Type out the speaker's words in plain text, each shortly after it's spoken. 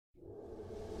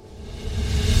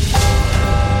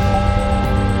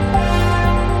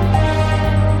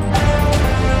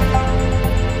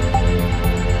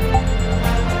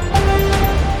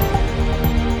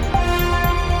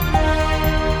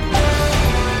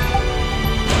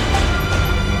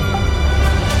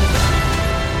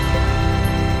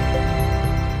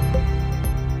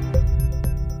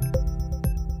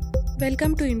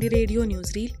Welcome to Indie Radio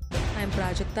Newsreel. I am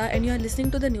Prajakta and you are listening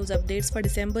to the news updates for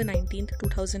December 19th,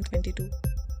 2022.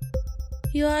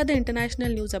 Here are the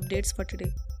international news updates for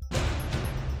today.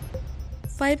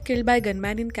 5 killed by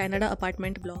gunman in Canada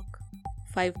apartment block.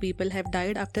 5 people have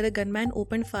died after a gunman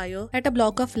opened fire at a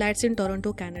block of flats in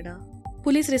Toronto, Canada.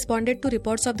 Police responded to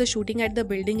reports of the shooting at the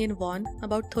building in Vaughan,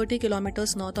 about 30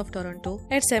 kilometers north of Toronto,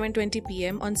 at 7:20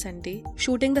 p.m. on Sunday,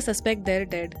 shooting the suspect there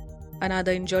dead.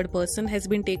 Another injured person has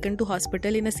been taken to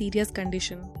hospital in a serious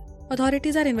condition.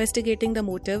 Authorities are investigating the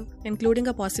motive, including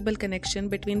a possible connection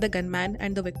between the gunman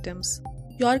and the victims.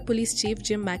 York Police Chief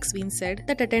Jim Maxwell said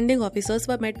that attending officers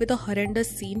were met with a horrendous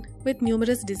scene with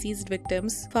numerous deceased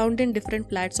victims found in different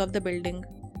flats of the building.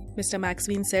 Mr.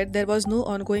 Maxwell said there was no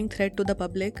ongoing threat to the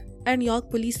public, and York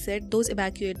Police said those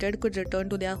evacuated could return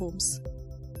to their homes.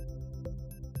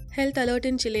 Health alert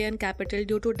in Chilean capital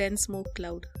due to dense smoke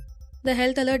cloud. The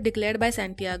health alert declared by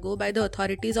Santiago by the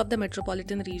authorities of the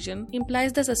metropolitan region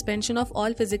implies the suspension of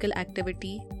all physical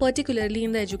activity, particularly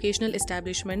in the educational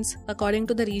establishments, according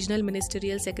to the Regional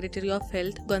Ministerial Secretary of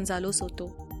Health, Gonzalo Soto.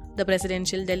 The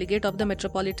presidential delegate of the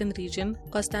metropolitan region,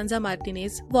 Constanza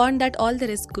Martinez, warned that all the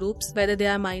risk groups, whether they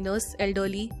are minors,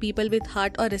 elderly, people with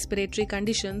heart or respiratory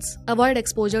conditions, avoid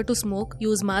exposure to smoke,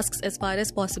 use masks as far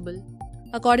as possible.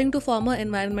 According to former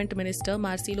Environment Minister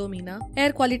Marcelo Mina,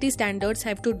 air quality standards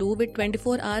have to do with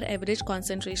 24-hour average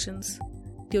concentrations.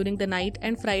 During the night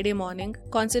and Friday morning,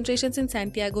 concentrations in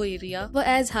Santiago area were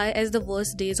as high as the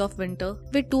worst days of winter,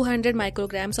 with 200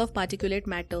 micrograms of particulate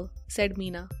matter, said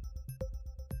Mina.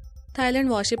 Thailand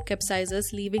warship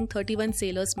capsizes, leaving 31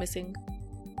 sailors missing.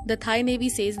 The Thai Navy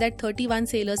says that 31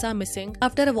 sailors are missing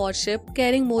after a warship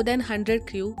carrying more than 100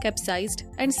 crew capsized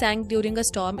and sank during a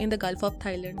storm in the Gulf of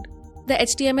Thailand. The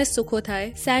HTMS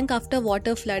Sukhothai sank after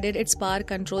water flooded its power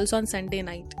controls on Sunday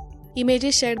night.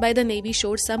 Images shared by the Navy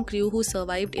showed some crew who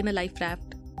survived in a life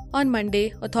raft. On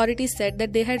Monday, authorities said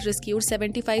that they had rescued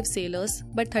 75 sailors,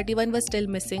 but 31 were still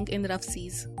missing in rough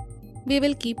seas. "We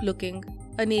will keep looking,"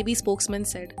 a Navy spokesman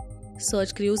said.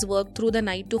 Search crews worked through the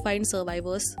night to find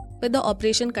survivors, with the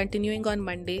operation continuing on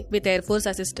Monday with Air Force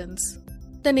assistance.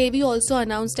 The Navy also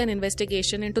announced an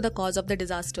investigation into the cause of the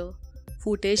disaster.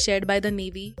 Footage shared by the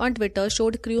Navy on Twitter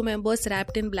showed crew members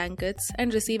wrapped in blankets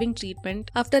and receiving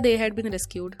treatment after they had been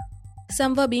rescued.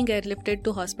 Some were being airlifted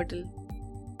to hospital.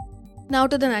 Now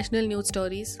to the national news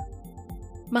stories.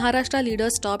 Maharashtra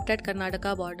leaders stopped at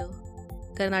Karnataka border.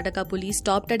 Karnataka police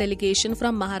stopped a delegation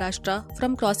from Maharashtra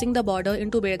from crossing the border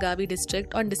into Belgavi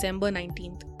district on December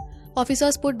 19th.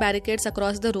 Officers put barricades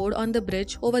across the road on the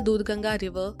bridge over Dudhganga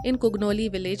river in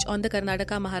Kugnoli village on the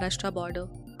Karnataka-Maharashtra border.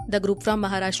 The group from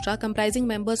Maharashtra, comprising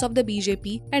members of the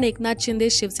BJP and Eknath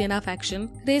Shinde's Shiv Sena faction,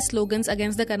 raised slogans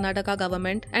against the Karnataka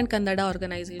government and Kannada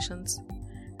organizations.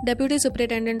 Deputy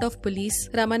Superintendent of Police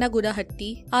Ramana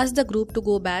Gudahatti asked the group to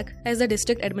go back as the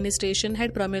district administration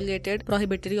had promulgated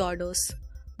prohibitory orders.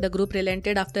 The group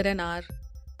relented after an hour.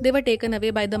 They were taken away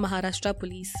by the Maharashtra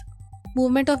police.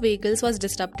 Movement of vehicles was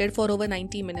disrupted for over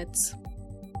 90 minutes.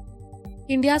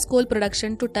 India's coal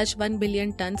production to touch 1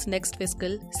 billion tons next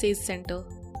fiscal, says Centre.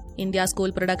 India's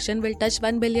coal production will touch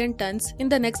 1 billion tons in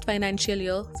the next financial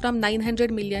year from 900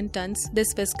 million tons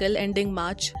this fiscal ending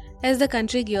March as the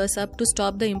country gears up to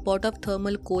stop the import of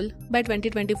thermal coal by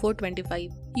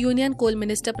 2024-25. Union Coal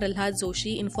Minister Prahlad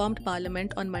Joshi informed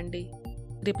Parliament on Monday.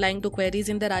 Replying to queries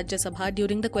in the Rajya Sabha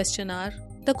during the question hour,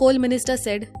 the coal minister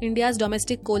said India's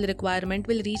domestic coal requirement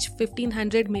will reach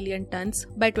 1500 million tons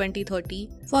by 2030,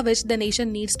 for which the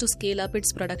nation needs to scale up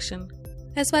its production.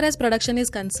 As far as production is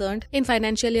concerned, in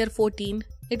financial year 14,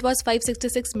 it was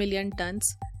 566 million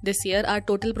tons. This year, our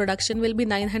total production will be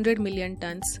 900 million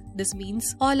tons. This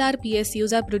means all our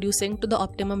PSUs are producing to the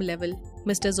optimum level,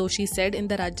 Mr. Joshi said in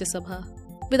the Rajya Sabha.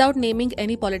 Without naming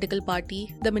any political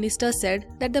party, the minister said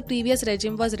that the previous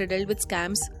regime was riddled with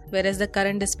scams, whereas the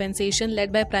current dispensation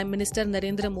led by Prime Minister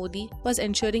Narendra Modi was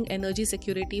ensuring energy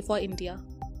security for India.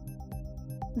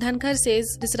 Dhankar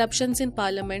says disruptions in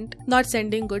Parliament not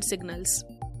sending good signals.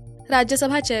 Rajya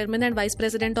Sabha Chairman and Vice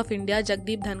President of India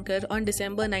Jagdeep Dhankar on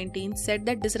December 19th said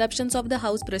that disruptions of the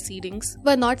House proceedings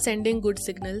were not sending good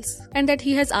signals and that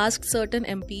he has asked certain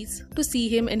MPs to see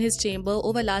him in his chamber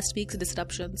over last week's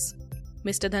disruptions.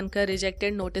 Mr. Dhankar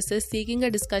rejected notices seeking a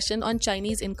discussion on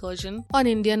Chinese incursion on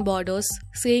Indian borders,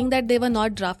 saying that they were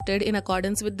not drafted in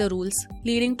accordance with the rules,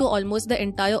 leading to almost the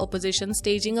entire opposition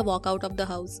staging a walkout of the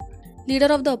House. Leader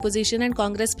of the opposition and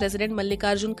Congress President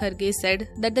Mallikarjun Kharge said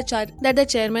that the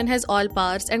chairman has all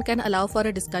powers and can allow for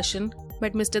a discussion,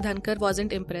 but Mr. Dhankar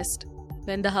wasn't impressed.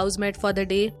 When the House met for the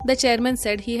day, the chairman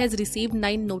said he has received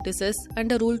 9 notices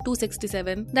under Rule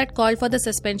 267 that called for the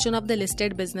suspension of the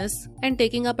listed business and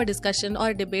taking up a discussion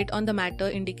or debate on the matter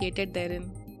indicated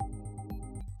therein.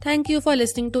 Thank you for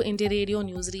listening to Indie Radio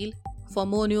Newsreel. For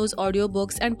more news,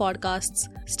 audiobooks and podcasts,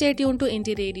 stay tuned to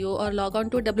Indie Radio or log on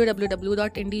to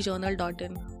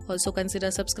www.indiejournal.in. Also consider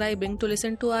subscribing to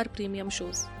listen to our premium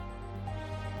shows.